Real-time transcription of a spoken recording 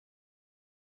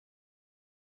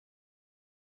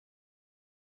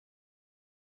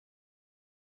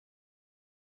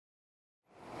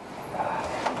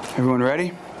Everyone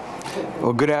ready?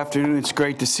 Well, good afternoon. It's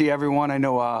great to see everyone. I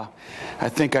know I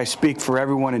think I speak for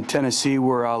everyone in Tennessee.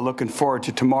 We're looking forward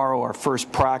to tomorrow, our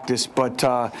first practice. But,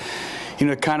 you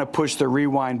know, to kind of push the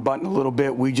rewind button a little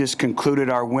bit, we just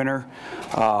concluded our winter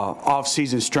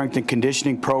off-season strength and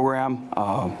conditioning program.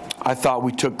 I thought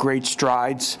we took great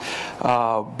strides,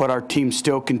 but our team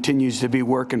still continues to be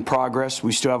work in progress.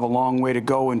 We still have a long way to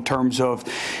go in terms of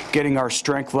getting our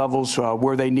strength levels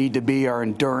where they need to be, our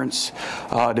endurance,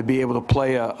 to be able to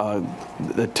play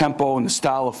the tempo and the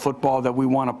style of football that we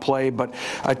want to play. But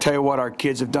I tell you what, our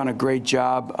kids have done a great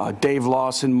job. Dave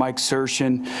Lawson, Mike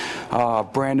Sershin,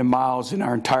 Brandon Miles, and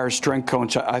our entire strength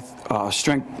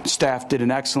staff did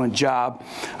an excellent job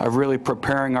of really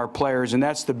preparing our players. And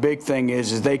that's the big thing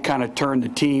is they kind of turned the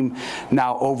team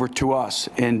now over to us.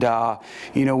 And,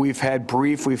 you know, we've had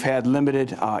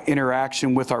limited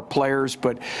interaction with our players,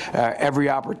 but every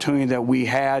opportunity that we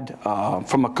had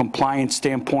from a compliance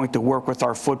standpoint to work with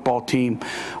our football team,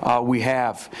 we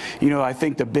have. You know, I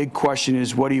think the big question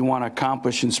is, what do you want to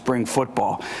accomplish in spring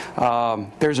football?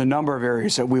 There's a number of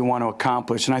areas that we want to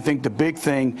accomplish, and I think the big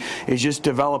thing is just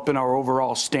developing our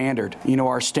overall standard, you know,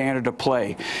 our standard of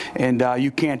play. And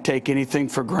you can't take anything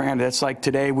for granted. It's like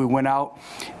today we went out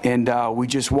and we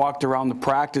just walked around the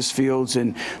practice fields,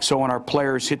 and so when our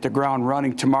players hit the ground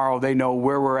running tomorrow, they know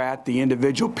where we're at, the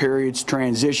individual periods,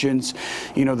 transitions,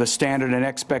 you know, the standard and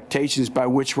expectations by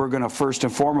which we're going to first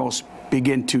and foremost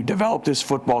begin to develop this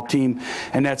football team,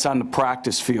 and that's on the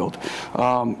practice field.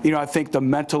 You know, I think the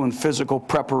mental and physical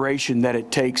preparation that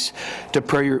it takes to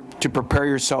prepare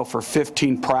yourself for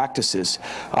 15 practices,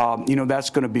 you know, that's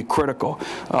going to be critical.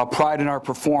 Pride in our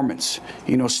performance,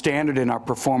 you know, standard in our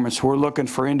performance. We're looking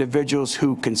for individuals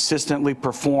who consistently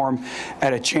perform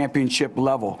at a championship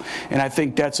level, and I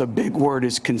think that's a big word,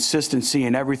 is consistency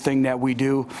in everything that we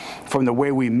do, from the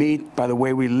way we meet, by the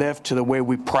way we lift, to the way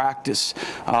we practice,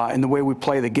 and the way we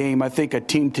play the game. I think a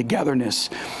team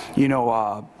togetherness, you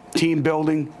know, team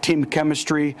building, team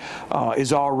chemistry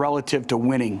is all relative to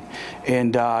winning.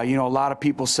 And, you know, a lot of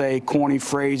people say corny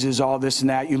phrases, all this and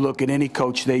that. You look at any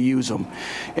coach, they use them.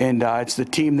 And it's the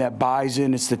team that buys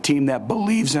in. It's the team that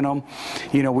believes in them.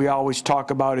 You know, we always talk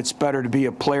about it's better to be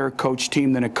a player-coach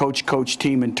team than a coach-coach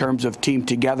team in terms of team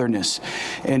togetherness.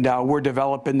 And we're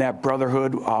developing that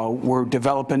brotherhood. We're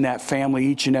developing that family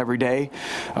each and every day.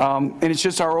 And it's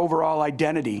just our overall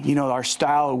identity, you know, our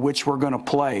style of which we're going to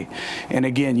play. And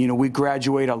again, you know, we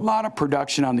graduate a lot of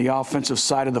production on the offensive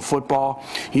side of the football.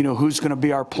 You know, who's going to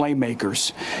be our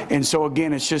playmakers? And so,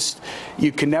 again, it's just,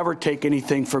 you can never take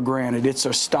anything for granted. It's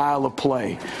a style of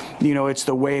play. You know, it's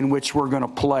the way in which we're going to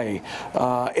play.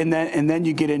 And then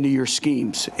you get into your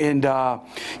schemes. And,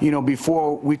 you know,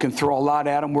 before we can throw a lot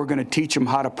at them, we're going to teach them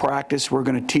how to practice. We're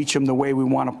going to teach them the way we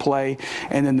want to play.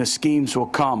 And then the schemes will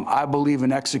come. I believe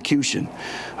in execution.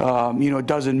 You know, it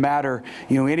doesn't matter.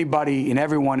 You know, anybody and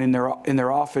everyone in their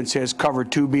offense has cover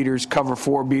 2 beaters, cover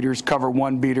 4 beaters, cover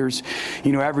 1 beaters.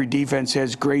 You know, every defense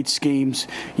has great schemes.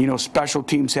 You know, special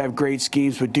teams have great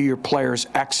schemes, but do your players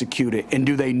execute it? And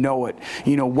do they know it?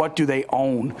 You know, what do they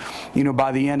own? You know,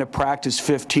 by the end of practice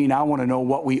 15, I want to know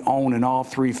what we own in all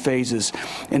 3 phases,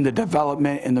 in the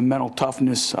development and the mental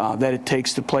toughness that it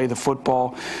takes to play the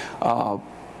football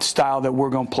style that we're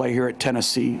going to play here at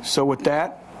Tennessee. So with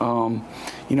that,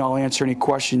 you know, I'll answer any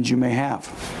questions you may have.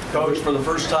 Coach, for the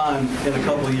first time in a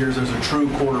couple of years, there's a true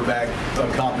quarterback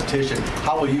competition.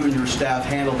 How will you and your staff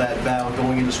handle that battle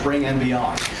going into spring and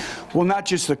beyond? Well, not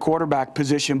just the quarterback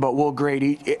position, but we'll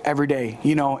grade every day,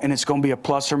 you know, and it's going to be a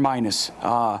plus or minus.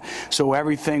 So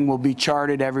everything will be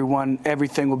charted,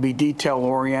 everything will be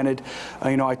detail-oriented.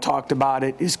 You know, I talked about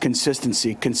it, is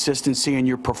consistency. Consistency in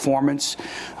your performance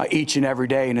each and every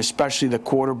day, and especially the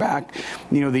quarterback.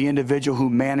 You know, the individual who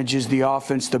manages the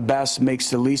offense the best, makes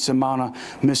the least amount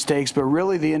of mistakes, but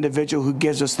really the individual who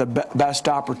gives us the best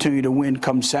opportunity to win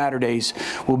come Saturdays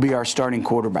will be our starting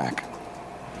quarterback.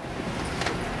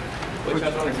 Butch, I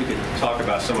was wondering if you could talk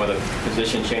about some of the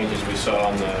position changes we saw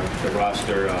on the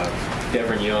roster.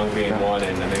 Devin Young being one,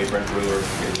 and maybe Brent Brewer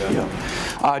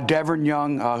is Devin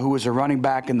Young, who was a running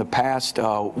back in the past,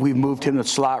 we moved him to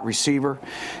slot receiver,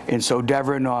 and so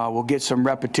Devin will get some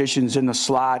repetitions in the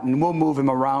slot, and we'll move him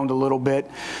around a little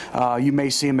bit. You may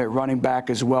see him at running back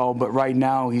as well, but right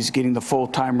now he's getting the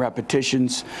full-time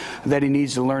repetitions that he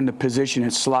needs to learn the position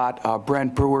at slot.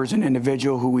 Brent Brewer is an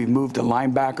individual who we've moved to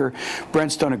linebacker.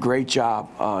 Brent's done a great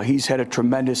job. He's had a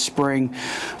tremendous spring.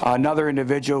 Another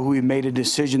individual who we made a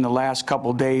decision the last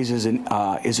couple days is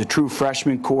a true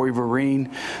freshman, Corey Vereen.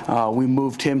 We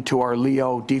moved him to our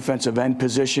Leo defensive end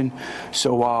position.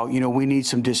 So, we need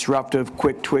some disruptive,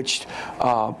 quick-twitched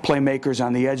playmakers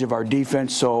on the edge of our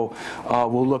defense. So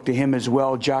we'll look to him as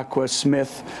well. Jacquez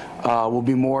Smith will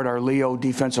be more at our Leo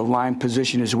defensive line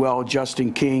position as well.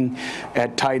 Justin King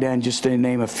at tight end, just to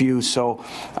name a few. So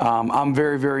I'm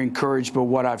very, very encouraged by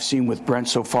what I've seen with Brent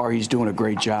so far. He's doing a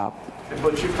great job.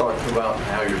 But you've talked about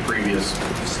how your previous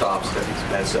stops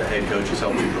as a head coach has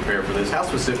helped you prepare for this. How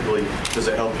specifically does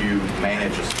it help you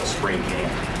manage a spring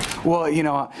camp? Well,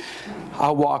 I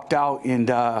walked out and,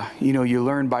 you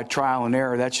learn by trial and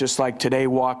error. That's just like today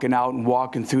walking out and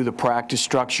walking through the practice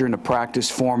structure and the practice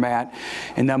format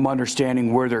and them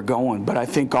understanding where they're going. But I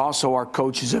think also our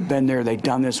coaches have been there. They've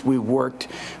done this. We've worked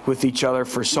with each other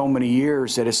for so many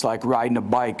years that it's like riding a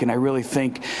bike. And I really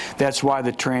think that's why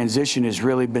the transition has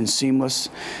really been seamless.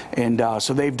 And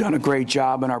so they've done a great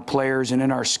job in our players and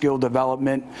in our skill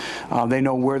development. They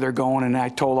know where they're going. And I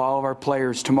told all of our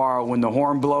players tomorrow when the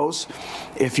horn blows,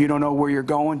 if you don't know where you're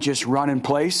going, just run in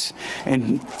place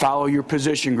and follow your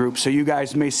position group. So you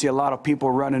guys may see a lot of people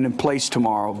running in place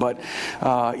tomorrow, but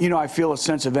I feel a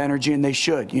sense of energy, and they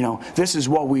should. This is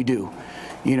what we do.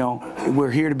 We're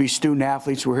here to be student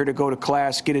athletes. We're here to go to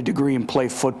class, get a degree, and play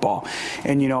football.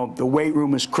 And, the weight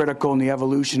room is critical in the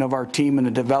evolution of our team and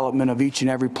the development of each and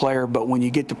every player. But when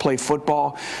you get to play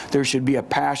football, there should be a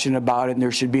passion about it, and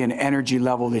there should be an energy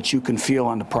level that you can feel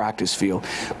on the practice field.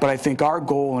 But I think our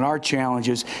goal and our challenge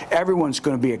is everyone's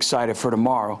going to be excited for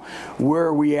tomorrow. Where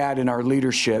are we at in our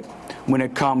leadership when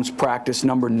it comes practice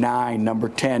number 9, number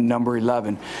 10, number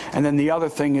 11? And then the other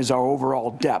thing is our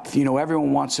overall depth.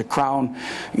 Everyone wants to crown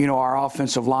our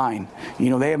offensive line.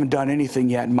 They haven't done anything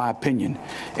yet, in my opinion.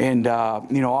 And,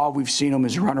 all we've seen them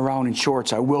is run around in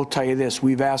shorts. I will tell you this.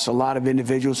 We've asked a lot of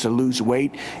individuals to lose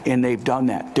weight, and they've done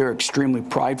that. They're extremely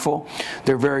prideful.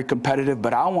 They're very competitive.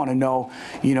 But I want to know,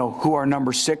 who our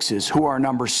number 6 is, who our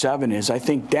number 7 is. I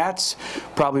think that's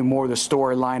probably more the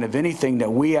storyline of anything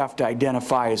that we have to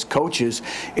identify as coaches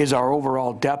is our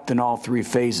overall depth in all 3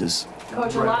 phases.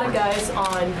 Coach, a lot of guys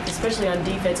especially on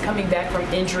defense, coming back from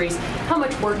injuries. How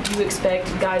much work do you expect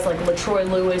guys like LaTroy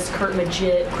Lewis, Kurt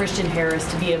Magid, Christian Harris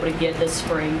to be able to get this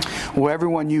spring? Well,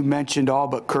 everyone you mentioned, all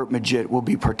but Kurt Magid, will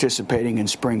be participating in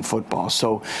spring football.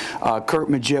 So Kurt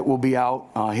Magid will be out.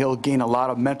 He'll gain a lot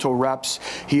of mental reps.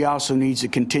 He also needs to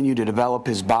continue to develop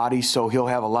his body, so he'll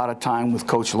have a lot of time with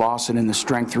Coach Lawson in the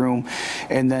strength room.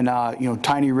 And then,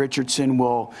 Tiny Richardson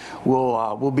will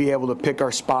be able to pick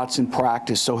our spots in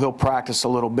practice, so he'll practice a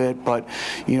little bit. But,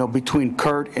 between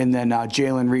Kurt and then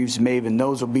Jalen Reeves-Maven,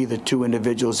 those will be the 2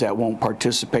 individuals that won't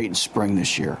participate in spring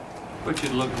this year. But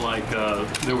it looked like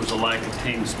there was a lack of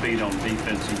team speed on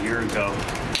defense a year ago.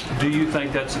 Do you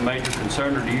think that's a major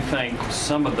concern, or do you think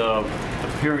some of the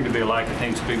appearing to be a lack of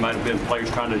team speed might have been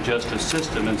players trying to adjust the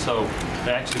system, and so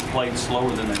they actually played slower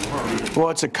than they were? Well,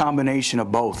 it's a combination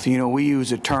of both. We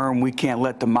use a term, we can't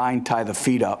let the mind tie the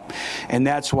feet up. And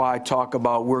that's why I talk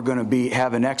about we're going to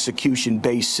have an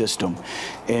execution-based system.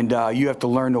 And you have to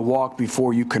learn to walk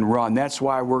before you can run. That's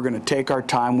why we're going to take our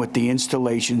time with the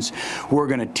installations. We're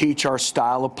going to teach our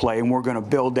style of play, and we're going to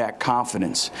build that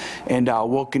confidence. And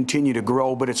we'll continue to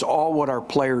grow, but it's all what our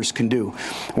players can do.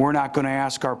 We're not going to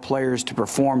ask our players to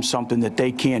perform something that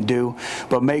they can't do,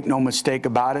 but make no mistake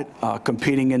about it,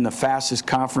 competing in the fastest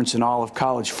conference in all of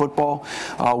college football,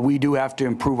 we do have to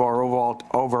improve our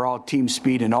overall team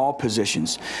speed in all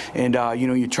positions. And,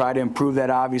 you try to improve that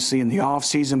obviously in the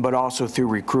offseason, but also through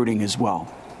recruiting as well.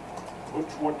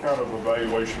 What kind of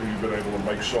evaluation have you been able to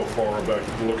make so far about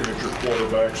looking at your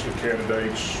quarterbacks, the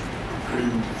candidates,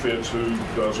 who fits, who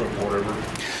doesn't, whatever?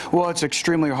 Well, it's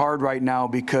extremely hard right now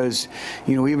because,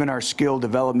 even our skill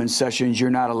development sessions, you're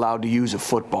not allowed to use a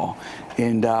football.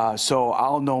 And so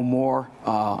I'll know more.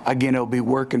 Again, it'll be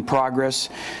work in progress.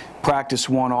 Practice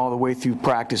 1 all the way through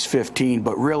practice 15.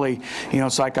 But really,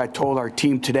 it's like I told our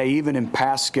team today, even in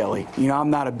Pass Skelly, I'm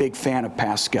not a big fan of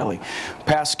Pass Skelly.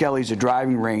 Pass Skelly's a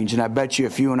driving range, and I bet you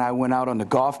if you and I went out on the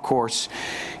golf course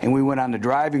and we went on the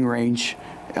driving range,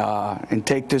 and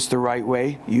take this the right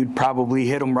way, you'd probably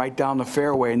hit them right down the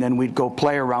fairway, and then we'd go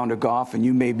play around a golf, and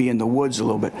you may be in the woods a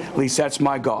little bit. At least that's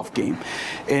my golf game.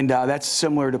 And that's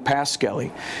similar to Pass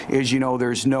Skelly, is,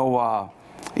 there's no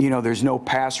There's no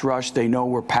pass rush. They know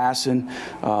we're passing.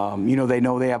 They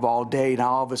know they have all day. Now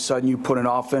all of a sudden you put an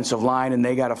offensive line and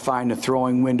they got to find the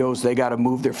throwing windows. They got to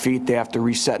move their feet. They have to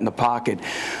reset in the pocket.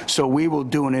 So we will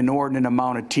do an inordinate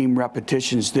amount of team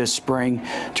repetitions this spring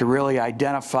to really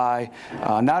identify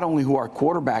not only who our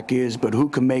quarterback is, but who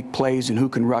can make plays and who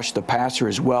can rush the passer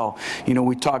as well.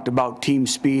 We talked about team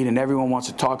speed, and everyone wants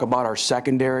to talk about our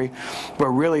secondary, but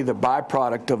really the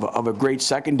byproduct of a great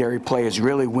secondary play is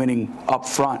really winning up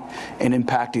front and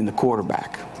impacting the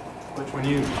quarterback. Butch, when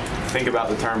you think about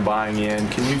the term buying in,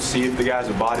 can you see if the guys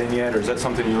have bought in yet, or is that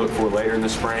something you look for later in the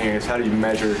spring? I guess, how do you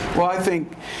measure? Well, I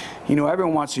think,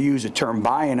 everyone wants to use the term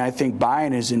buy-in. I think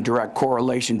buy-in is in direct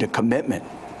correlation to commitment.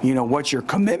 What's your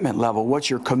commitment level? What's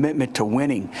your commitment to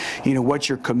winning? What's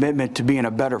your commitment to being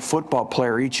a better football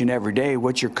player each and every day?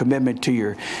 What's your commitment to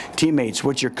your teammates?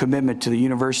 What's your commitment to the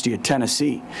University of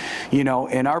Tennessee?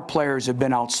 And our players have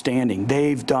been outstanding.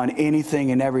 They've done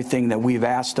anything and everything that we've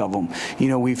asked of them.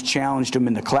 We've challenged them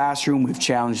in the classroom. We've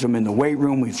challenged them in the weight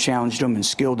room. We've challenged them in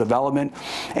skill development,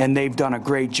 and they've done a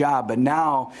great job. But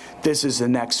now this is the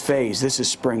next phase. This is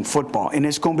spring football, and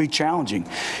it's going to be challenging.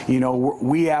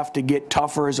 We have to get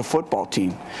tougher as a football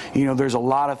team. There's a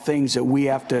lot of things that we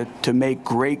have to make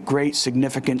great,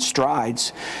 significant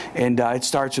strides, and it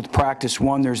starts with practice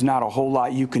one. There's not a whole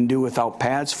lot you can do without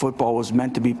pads. Football was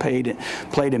meant to be played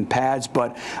in pads,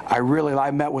 but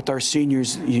I met with our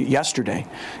seniors yesterday,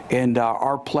 and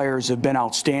our players have been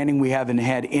outstanding. We haven't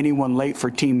had anyone late for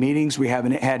team meetings. We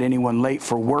haven't had anyone late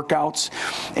for workouts,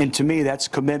 and to me, that's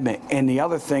commitment. And the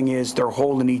other thing is they're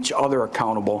holding each other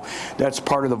accountable. That's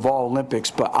part of the Vol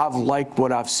Olympics, but I've liked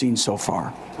what I've seen so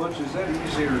far. Butch, is that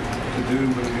easier to do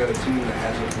when you've got a team that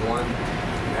hasn't won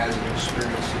and hasn't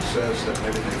experienced success that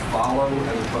maybe they follow,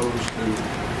 as opposed to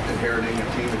inheriting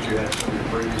a team that you had some of your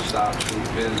previous stops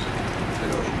who've been,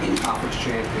 conference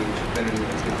champions, been in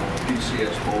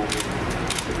PCS bowl?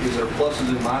 Is there pluses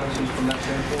and minuses from that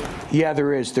standpoint? Yeah,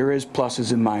 there is. There is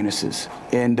pluses and minuses.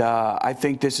 And I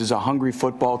think this is a hungry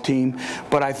football team.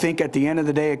 But I think at the end of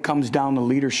the day, it comes down to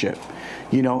leadership.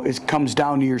 It comes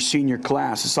down to your senior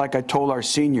class. It's like I told our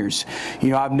seniors,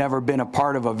 I've never been a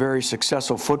part of a very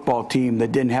successful football team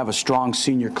that didn't have a strong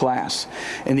senior class.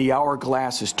 And the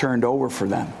hourglass is turned over for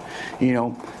them.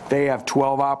 They have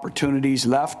 12 opportunities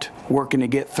left, working to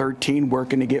get 13,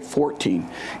 working to get 14.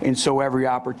 And so every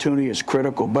opportunity is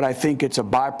critical. But I think it's a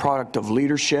byproduct of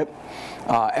leadership,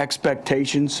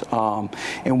 expectations,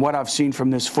 and what I've seen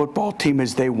from this football team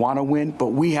is they want to win, but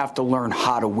we have to learn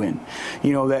how to win.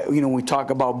 We talk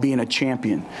about being a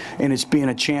champion, and it's being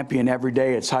a champion every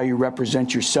day. It's how you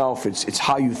represent yourself. It's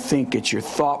how you think. It's your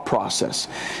thought process.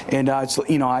 And I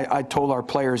told our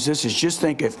players this is just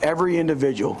think if every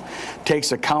individual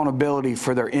takes accountability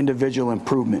for their individual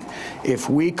improvement. If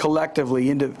we collectively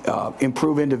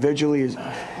improve individually,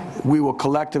 we will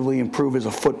collectively improve as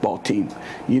a football team.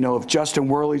 If Justin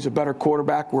Worley's a better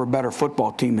quarterback, we're a better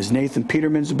football team. As Nathan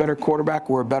Peterman's a better quarterback,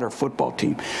 we're a better football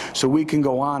team. So we can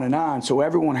go on and on. So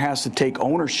everyone has to take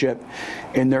ownership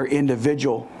in their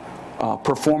individual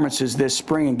performances this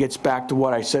spring, and gets back to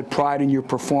what I said, pride in your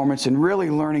performance and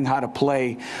really learning how to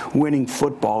play winning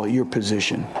football at your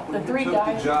position. The three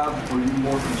guys. The job, were you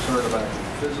more concerned about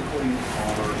physically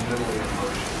or mentally and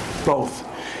emotionally? Both.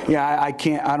 Yeah,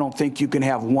 I don't think you can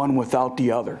have one without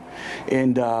the other.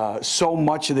 And so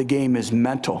much of the game is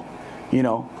mental.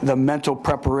 The mental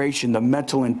preparation, the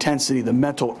mental intensity, the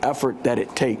mental effort that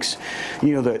it takes.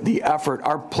 The effort,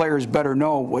 our players better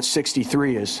know what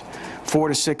 63 is. 4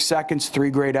 to 6 seconds, 3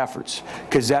 great efforts,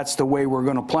 because that's the way we're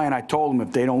going to play. And I told them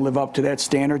if they don't live up to that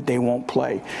standard, they won't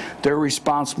play. They're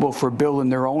responsible for building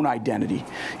their own identity.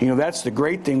 That's the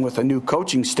great thing with a new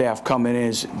coaching staff coming in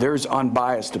is there's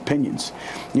unbiased opinions.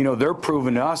 They're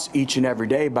proving to us each and every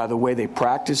day by the way they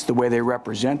practice, the way they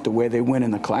represent, the way they win in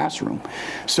the classroom.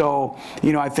 So,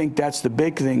 I think that's the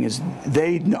big thing is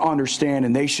they understand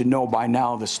and they should know by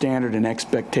now the standard and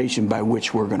expectation by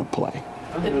which we're going to play.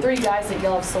 The three guys that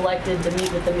y'all have selected to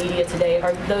meet with the media today,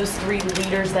 are those 3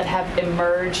 leaders that have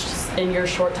emerged in your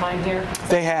short time here?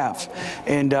 They have.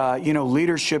 And,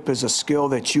 leadership is a skill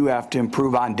that you have to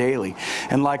improve on daily.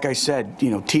 And like I said,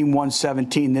 Team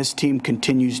 117, this team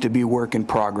continues to be work in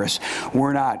progress.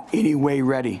 We're not any way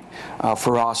ready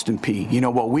for Austin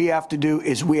Peay. What we have to do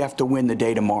is we have to win the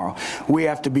day tomorrow. We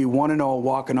have to be 1-0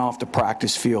 walking off the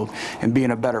practice field and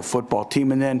being a better football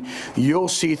team. And then you'll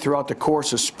see throughout the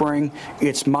course of spring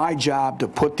it's my job to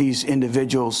put these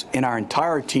individuals in our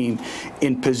entire team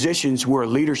in positions where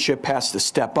leadership has to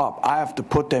step up. I have to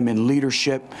put them in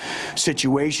leadership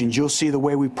situations. You'll see the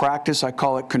way we practice, I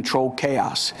call it controlled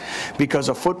chaos, because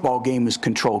a football game is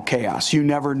controlled chaos. You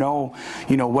never know,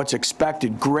 what's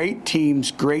expected. Great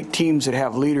teams that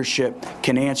have leadership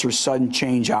can answer sudden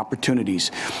change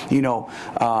opportunities.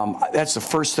 That's the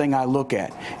first thing I look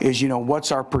at is,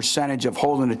 what's our percentage of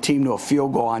holding a team to a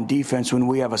field goal on defense when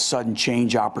we have a sudden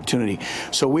change opportunity.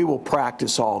 So we will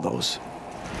practice all those.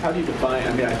 How do you define,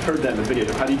 I've heard that in the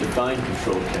video, how do you define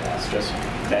controlled chaos? Just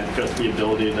the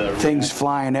ability to... Things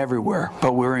flying everywhere,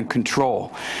 but we're in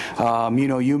control.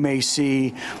 You may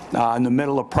see in the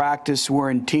middle of practice, we're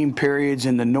in team periods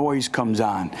and the noise comes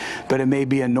on, but it may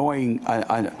be annoying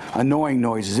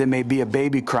noises. It may be a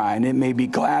baby crying. It may be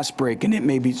glass breaking. It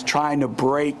may be trying to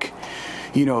break,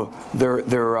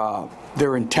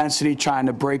 their intensity, trying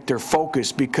to break their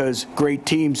focus, because great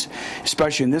teams,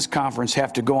 especially in this conference,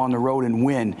 have to go on the road and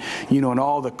win, and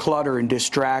all the clutter and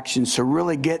distractions. So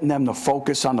really getting them to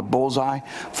focus on the bullseye,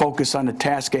 focus on the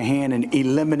task at hand, and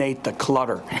eliminate the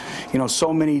clutter.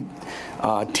 So many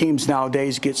teams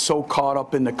nowadays get so caught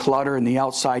up in the clutter and the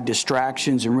outside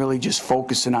distractions and really just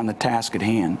focusing on the task at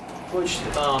hand. Coach,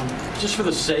 just for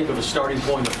the sake of a starting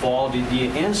point in the fall, do you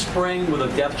end spring with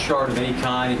a depth chart of any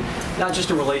kind, not just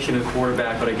in relation to the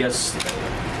quarterback, but I guess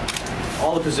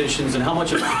all the positions, and how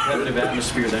much of a competitive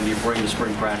atmosphere then do you bring to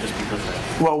spring practice because of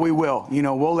that? Well, we will.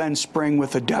 We'll end spring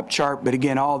with a depth chart, but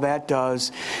again, all that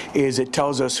does is it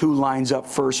tells us who lines up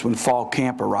first when fall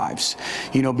camp arrives.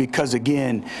 Because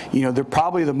again, they're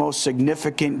probably the most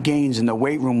significant gains in the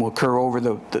weight room will occur over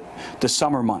the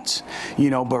summer months.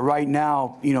 But right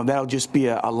now, that'll just be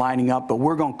a lining up, but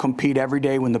we're going to compete every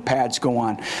day when the pads go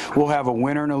on. We'll have a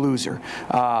winner and a loser.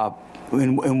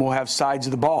 And we'll have sides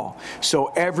of the ball.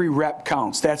 So every rep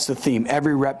counts. That's the theme.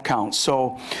 Every rep counts.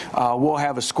 So we'll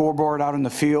have a scoreboard out in the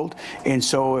field. And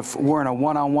so if we're in a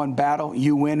one-on-one battle,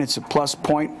 you win, it's a plus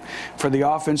point for the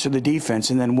offense or the defense.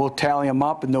 And then we'll tally them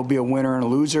up, and there'll be a winner and a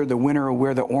loser. The winner will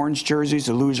wear the orange jerseys.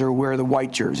 The loser will wear the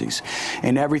white jerseys.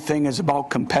 And everything is about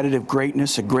competitive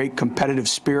greatness, a great competitive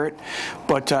spirit.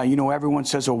 But, everyone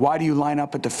says, well, why do you line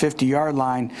up at the 50-yard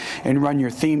line and run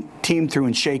your team through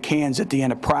and shake hands at the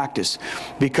end of practice?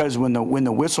 Because when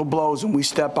the whistle blows and we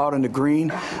step out on the green,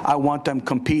 I want them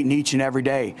competing each and every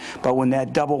day. But when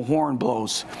that double horn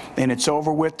blows and it's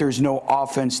over with, there's no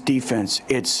offense, defense.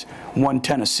 It's one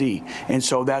Tennessee. And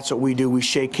so that's what we do. We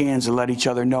shake hands and let each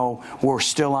other know we're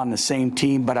still on the same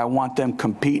team, but I want them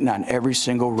competing on every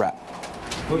single rep.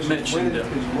 Is winning the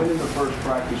first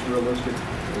practice realistic?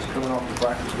 Is coming off the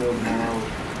practice field tomorrow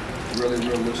really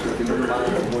realistic in your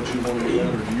mind of what you want to do,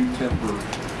 or do you temper?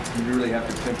 You really have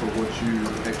to temper what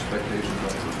your expectations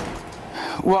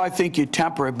are. Well, I think you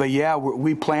temper it, but yeah,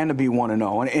 we plan to be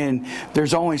 1-0, and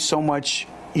there's only so much.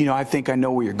 I think I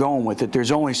know where you're going with it.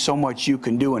 There's only so much you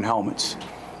can do in helmets.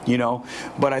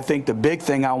 But I think the big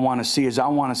thing I want to see is I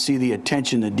want to see the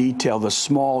attention to detail, the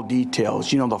small details,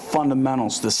 the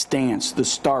fundamentals, the stance, the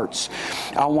starts.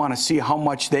 I want to see how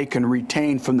much they can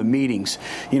retain from the meetings.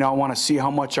 I want to see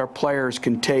how much our players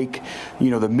can take,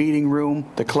 the meeting room,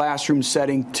 the classroom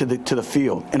setting to the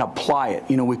field and apply it.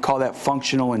 We call that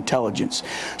functional intelligence.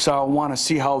 So I want to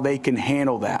see how they can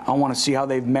handle that. I want to see how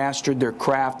they've mastered their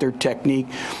craft, their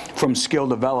technique from skill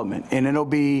development. And it'll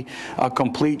be a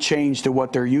complete change to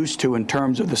what they're used to in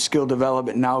terms of the skill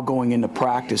development now going into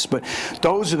practice. But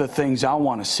those are the things I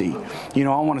want to see.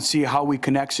 I want to see how we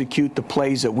can execute the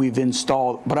plays that we've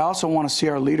installed, but I also want to see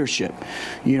our leadership.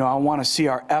 I want to see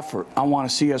our effort. I want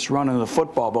to see us running the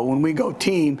football. But when we go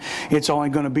team, it's only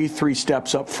going to be 3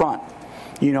 steps up front.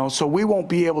 So we won't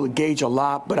be able to gauge a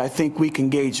lot, but I think we can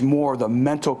gauge more the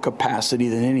mental capacity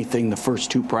than anything the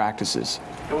first 2 practices.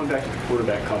 Going back to the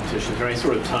quarterback competition, is there any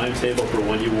sort of timetable for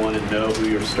when you want to know who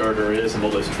your starter is, and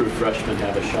will those true freshmen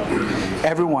have a shot?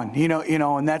 Everyone,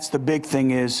 and that's the big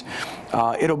thing is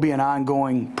it'll be an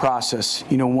ongoing process,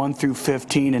 1 through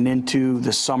 15 and into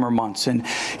the summer months. And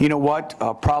you know what,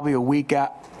 probably a week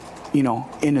out,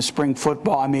 in the spring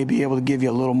football, I may be able to give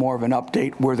you a little more of an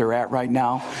update where they're at right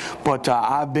now. But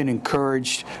I've been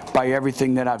encouraged by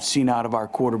everything that I've seen out of our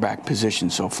quarterback position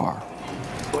so far.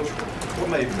 What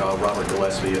made Robert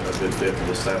Gillespie a good fit for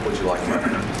this staff? What did you like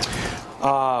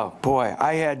about him? Boy,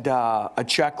 I had a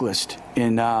checklist,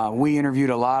 and we interviewed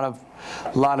a lot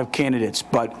of candidates,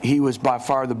 but he was by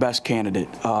far the best candidate.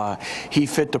 He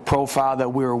fit the profile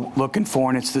that we were looking for,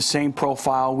 and it's the same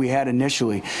profile we had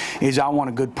initially, is I want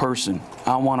a good person.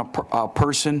 I want a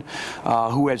person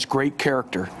who has great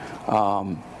character.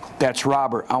 That's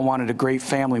Robert. I wanted a great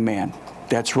family man.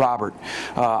 That's Robert.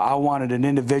 I wanted an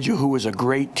individual who was a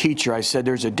great teacher. I said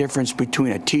there's a difference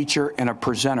between a teacher and a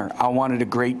presenter. I wanted a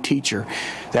great teacher.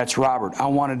 That's Robert. I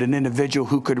wanted an individual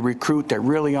who could recruit, that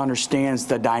really understands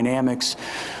the dynamics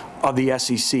of the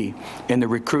SEC and the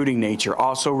recruiting nature,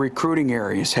 also recruiting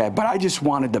areas had. But I just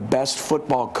wanted the best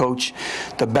football coach,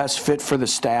 the best fit for the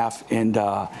staff, and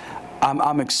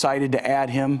I'm excited to add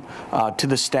him to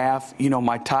the staff. You know,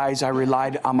 my ties, I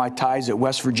relied on my ties at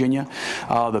West Virginia,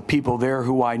 the people there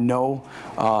who I know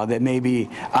that maybe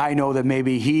I know that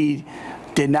maybe he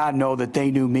did not know that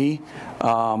they knew me.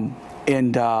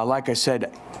 Like I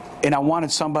said, and I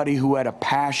wanted somebody who had a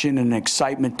passion and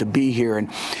excitement to be here.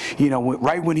 And, you know,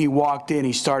 right when he walked in,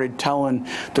 he started telling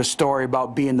the story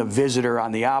about being the visitor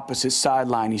on the opposite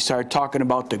sideline. He started talking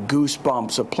about the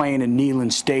goosebumps of playing in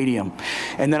Neyland Stadium.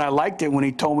 And then I liked it when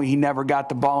he told me he never got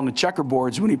the ball in the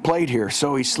checkerboards when he played here.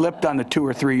 So he slipped on the 2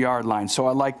 or 3 yard line. So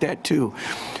I liked that too.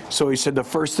 So he said the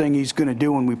first thing he's going to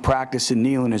do when we practice in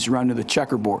Neyland is run to the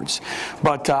checkerboards.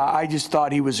 But I just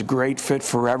thought he was a great fit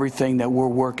for everything that we're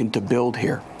working to build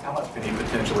here. How much can he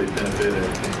potentially benefit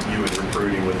you in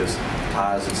recruiting with his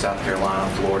ties in South Carolina,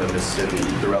 Florida, Mississippi,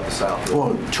 throughout the South?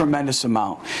 Well, tremendous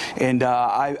amount. And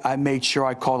I made sure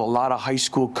I called a lot of high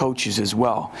school coaches as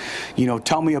well. You know,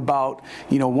 tell me about,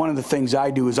 you know, one of the things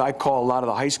I do is I call a lot of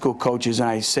the high school coaches and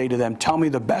I say to them, tell me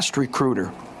the best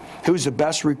recruiter. Who's the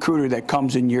best recruiter that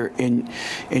comes in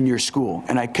your school?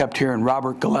 And I kept hearing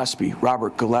Robert Gillespie.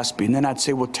 And then I'd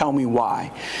say, well, tell me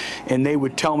why. And they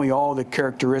would tell me all the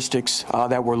characteristics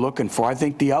that we're looking for. I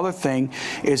think the other thing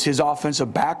is his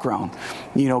offensive background.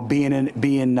 You know, being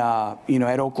you know,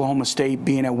 at Oklahoma State,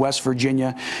 being at West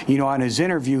Virginia. You know, on his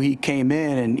interview, he came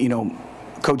in and, you know,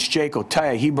 Coach Jake will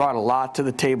tell you, he brought a lot to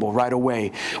the table right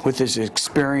away with his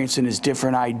experience and his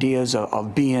different ideas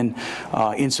of being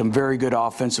in some very good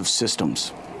offensive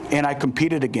systems. And I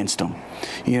competed against him,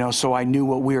 you know, so I knew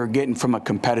what we were getting from a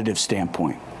competitive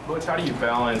standpoint. Butch, how do you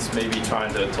balance maybe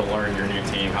trying to learn your new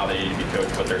team, how they need to be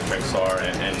coached, what their strengths are,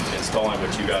 and installing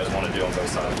what you guys want to do on both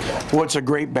sides of the ball? Well, it's a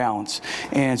great balance.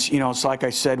 And, it's, you know, it's like I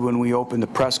said when we opened the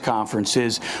press conference,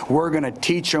 is we're going to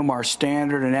teach them our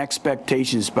standard and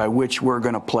expectations by which we're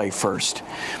going to play first.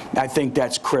 I think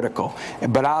that's critical.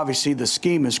 But obviously the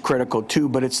scheme is critical too,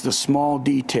 but it's the small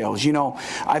details. You know,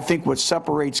 I think what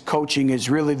separates coaching is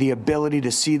really the ability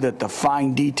to see that the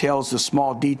fine details, the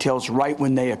small details, right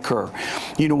when they occur.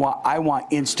 You know what? I want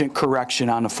instant correction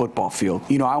on the football field.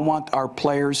 You know, I want our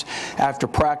players, after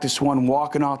practice one,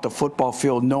 walking off the football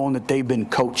field knowing that they've been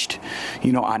coached,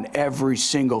 you know, on every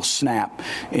single snap.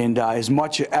 And as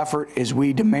much effort as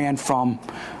we demand from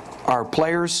our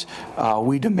players,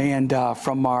 we demand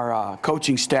from our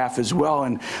coaching staff as well,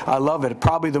 and I love it.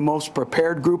 Probably the most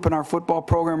prepared group in our football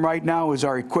program right now is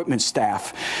our equipment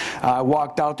staff. I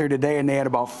walked out there today and they had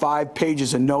about 5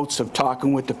 pages of notes of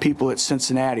talking with the people at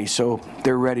Cincinnati, so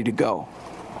they're ready to go.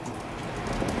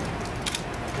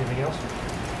 Anything else?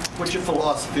 What's your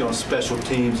philosophy on special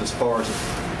teams as far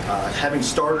as having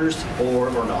starters or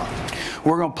not?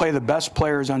 We're going to play the best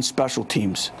players on special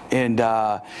teams. And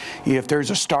if there's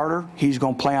a starter, he's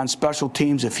going to play on special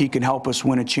teams if he can help us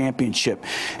win a championship.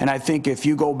 And I think if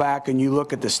you go back and you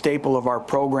look at the staple of our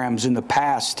programs in the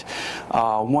past,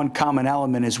 one common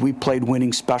element is we played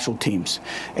winning special teams.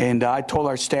 And I told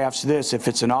our staffs this: if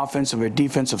it's an offensive or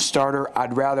defensive starter,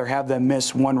 I'd rather have them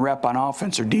miss 1 rep on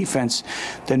offense or defense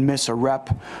than miss a rep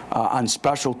on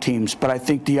special teams. But I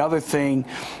think the other thing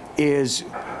is,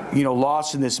 you know,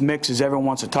 lost in this mix is everyone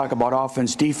wants to talk about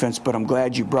offense, defense, but I'm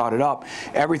glad you brought it up.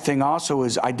 Everything also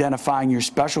is identifying your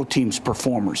special teams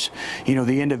performers. You know,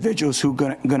 the individuals who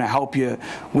are going to help you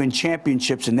win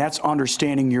championships, and that's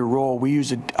understanding your role. We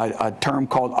use a term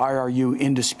called IRU,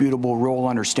 indisputable role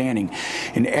understanding.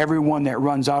 And everyone that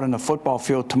runs out on the football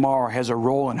field tomorrow has a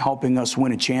role in helping us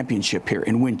win a championship here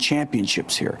and win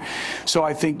championships here. So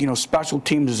I think, you know, special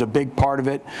teams is a big part of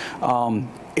it.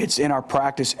 It's in our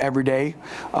practice every day.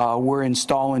 We're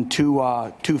installing two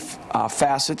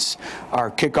facets, our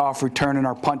kickoff, return, and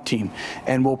our punt team.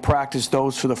 And we'll practice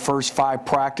those for the first 5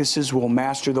 practices. We'll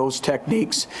master those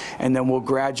techniques, and then we'll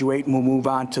graduate and we'll move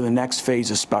on to the next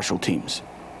phase of special teams.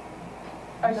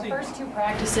 Are the first 2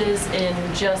 practices in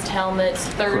just helmets?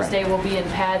 Thursday will be in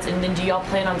pads, and then do y'all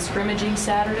plan on scrimmaging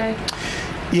Saturday?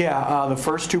 Yeah, the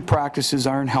first 2 practices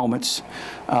are in helmets,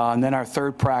 and then our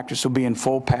 3rd practice will be in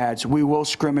full pads. We will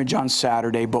scrimmage on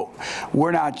Saturday, but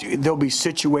we're not. There'll be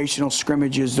situational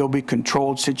scrimmages. There'll be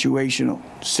controlled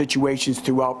situations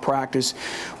throughout practice,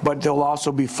 but there'll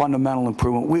also be fundamental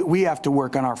improvement. We have to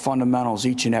work on our fundamentals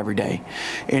each and every day,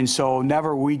 and so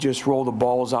never we just roll the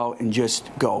balls out and just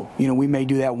go. You know, we may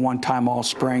do that one time all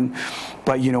spring, but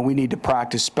But, we need to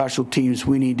practice special teams.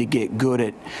 We need to get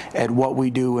good at what we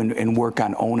do and work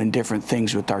on owning different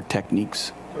things with our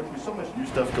techniques. There's so much new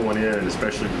stuff going in, and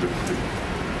especially with the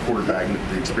quarterback and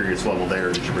the experience level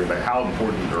there that you bring back. How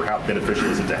important or how beneficial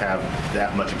is it to have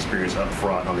that much experience up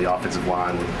front on the offensive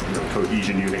line with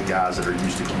cohesion unit guys that are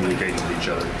used to communicating with each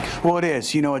other? Well, it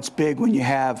is. It's big when you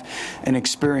have an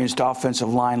experienced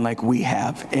offensive line like we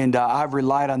have. And I've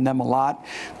relied on them a lot.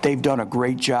 They've done a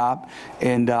great job.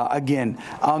 And again,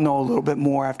 I'll know a little bit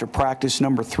more after practice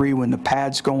number 3 when the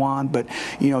pads go on. But,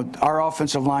 our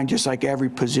offensive line, just like every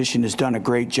position, has done a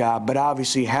great job. But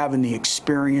obviously having the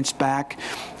experience back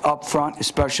up front,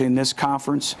 especially in this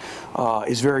conference,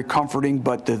 is very comforting.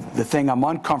 But the thing I'm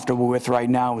uncomfortable with right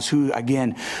now is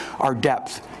our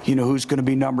depth. Who's going to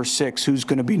be number 6, who's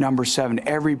going to be number 7.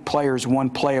 Every player is one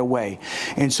play away.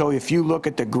 And so if you look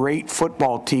at the great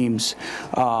football teams,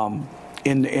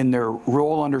 in their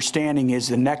role understanding is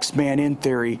the next man in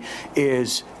theory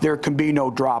is there can be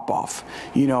no drop-off.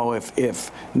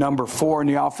 If number 4 in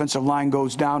the offensive line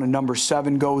goes down and number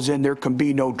 7 goes in, there can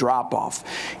be no drop-off.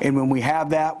 And when we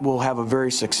have that, we'll have a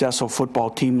very successful football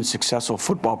team and successful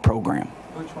football program.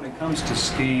 Butch, when it comes to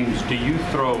schemes, do you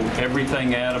throw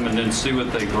everything at them and then see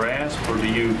what they grasp, or do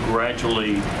you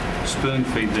gradually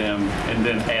spoon-feed them and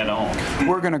then add on?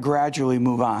 We're going to gradually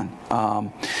move on.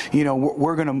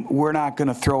 We're not going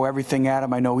to throw everything at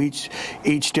them. I know each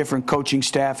different coaching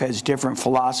staff has different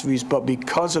philosophies, but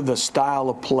because of the style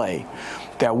of play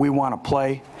that we want to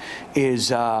play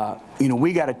is,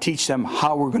 we got to teach them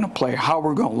how we're going to play, how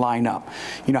we're going to line up,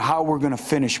 how we're going to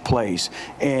finish plays.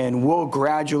 And we'll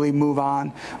gradually move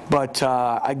on. But,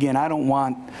 again, I don't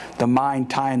want the mind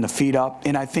tying the feet up.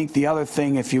 And I think the other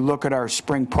thing, if you look at our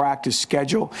spring practice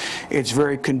schedule, it's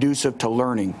very conducive to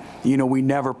learning. We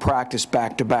never practice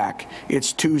back-to-back.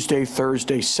 It's Tuesday,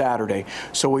 Thursday, Saturday.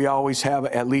 So we always have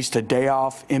at least a day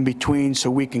off in between so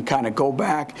we can kind of go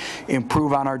back,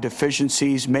 improve on our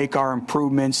deficiencies, make our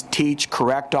improvements, teach,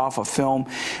 correct off of film.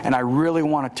 And I really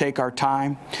want to take our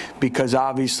time because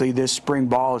obviously this spring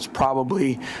ball is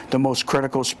probably the most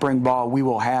critical spring ball we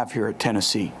will have here at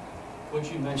Tennessee.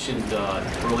 What you mentioned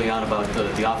early on about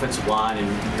the offensive line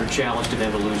and your challenge to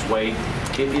them to lose weight,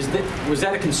 was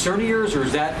that a concern of yours, or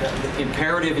is that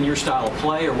imperative in your style of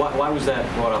play, or why was that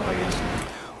brought up, I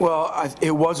guess? Well,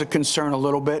 it was a concern a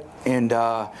little bit, and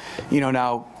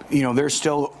now they're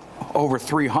still over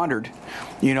 300,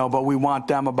 but we want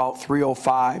them about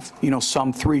 305,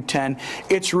 some 310.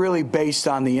 It's really based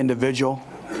on the individual.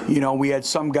 We had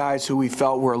some guys who we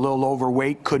felt were a little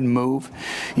overweight, couldn't move,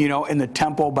 in the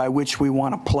tempo by which we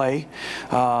want to play.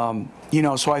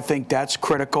 So I think that's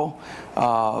critical.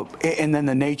 And then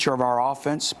the nature of our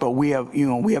offense. But we have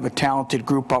a talented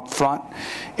group up front,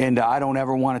 and I don't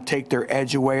ever want to take their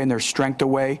edge away and their strength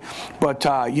away. But,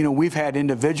 we've had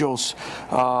individuals,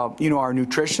 our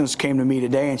nutritionist came to me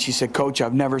today and she said, Coach,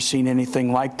 I've never seen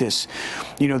anything like this.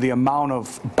 The amount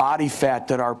of body fat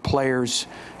that our players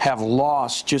have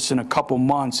lost just in a couple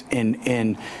months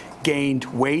and gained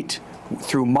weight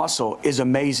through muscle is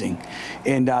amazing.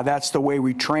 And that's the way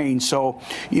we train. So,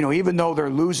 even though they're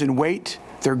losing weight,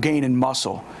 they're gaining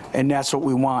muscle. And that's what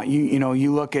we want.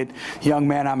 You look at young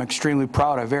man I'm extremely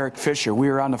proud of, Eric Fisher. We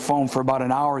were on the phone for about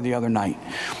an hour the other night,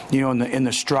 in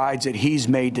the strides that he's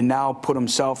made to now put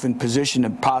himself in position to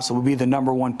possibly be the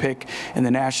 #1 pick in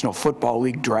the National Football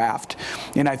League draft.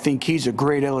 And I think he's a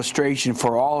great illustration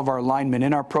for all of our linemen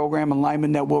in our program and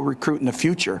linemen that we'll recruit in the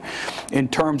future in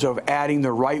terms of adding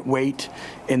the right weight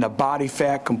and the body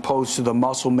fat composed to the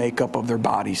muscle makeup of their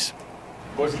bodies.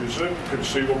 Butch, is it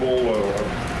conceivable,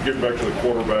 getting back to the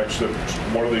quarterbacks, that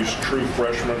one of these true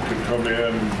freshmen could come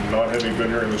in, not having been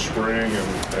here in the spring,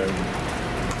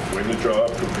 and win the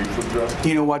job, compete for the job?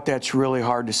 You know what? That's really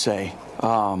hard to say.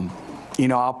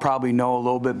 I'll probably know a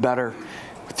little bit better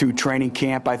through training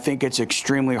camp. I think it's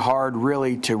extremely hard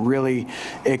to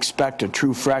expect a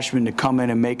true freshman to come in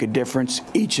and make a difference.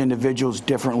 Each individual's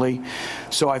differently.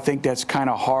 So I think that's kind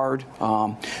of hard.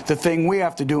 The thing we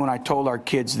have to do, and I told our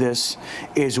kids this,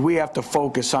 is we have to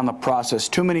focus on the process.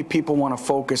 Too many people want to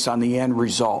focus on the end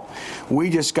result. We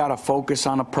just got to focus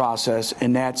on the process,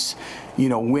 and that's,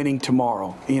 winning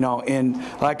tomorrow. And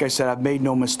like I said, I've made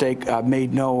no mistake. I've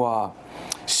made no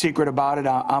secret about it.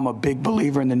 I'm a big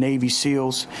believer in the Navy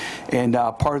SEALs, and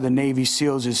part of the Navy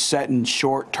SEALs is setting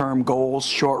short-term goals,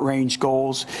 short-range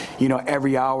goals,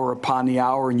 every hour upon the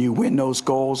hour, and you win those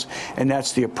goals, and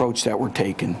that's the approach that we're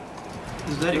taking.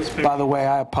 By the way,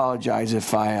 I apologize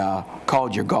if I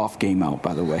called your golf game out,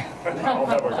 by the way. I don't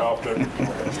have a golf day.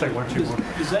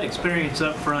 Does that experience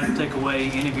up front take away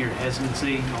any of your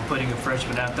hesitancy on putting a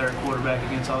freshman out there at quarterback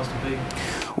against Austin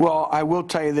Peay? Well, I will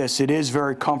tell you this. It is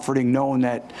very comforting knowing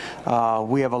that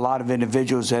we have a lot of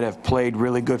individuals that have played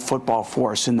really good football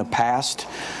for us in the past.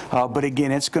 But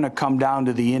again, it's going to come down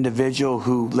to the individual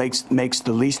who makes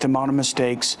the least amount of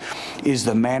mistakes, is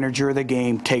the manager of the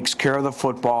game, takes care of the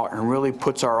football, and really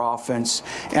puts our offense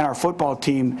and our football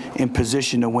team in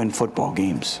position to win football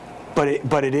games. But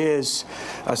it is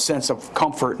a sense of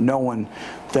comfort knowing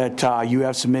that you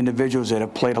have some individuals that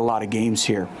have played a lot of games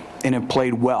here and have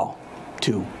played well,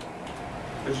 too.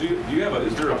 Is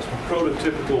there a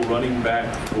prototypical running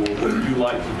back for what you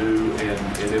like to do,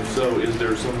 and if so, is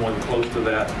there someone close to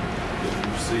that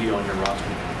you see on your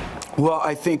roster? Well,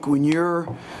 I think when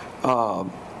you're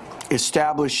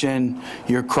establishing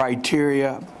your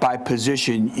criteria by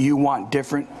position, you want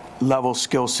different level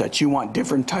skill sets. You want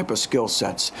different type of skill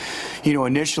sets. You know,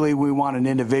 initially we want an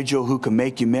individual who can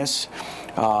make you miss,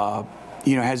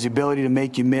 has the ability to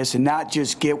make you miss and not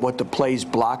just get what the play's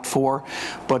blocked for,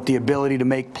 but the ability to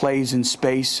make plays in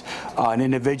space. An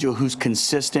individual who's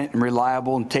consistent and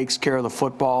reliable and takes care of the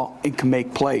football and can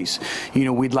make plays. You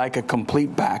know, we'd like a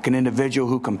complete back, an individual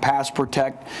who can pass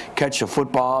protect, catch the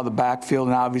football out of the backfield,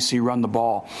 and obviously run the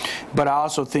ball. But I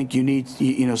also think you need,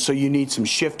 you need some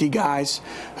shifty guys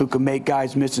who can make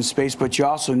guys miss in space, but you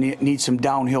also need some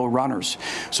downhill runners.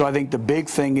 So I think the big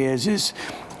thing is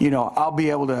I'll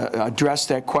be able to address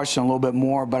that question a little bit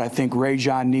more, but I think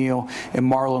Rajon Neal and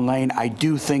Marlon Lane, I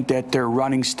do think that their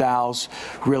running styles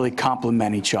really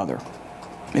complement each other.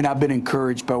 And I've been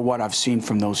encouraged by what I've seen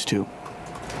from those two.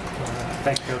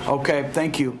 Thank you, Coach. Okay,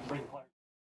 thank you.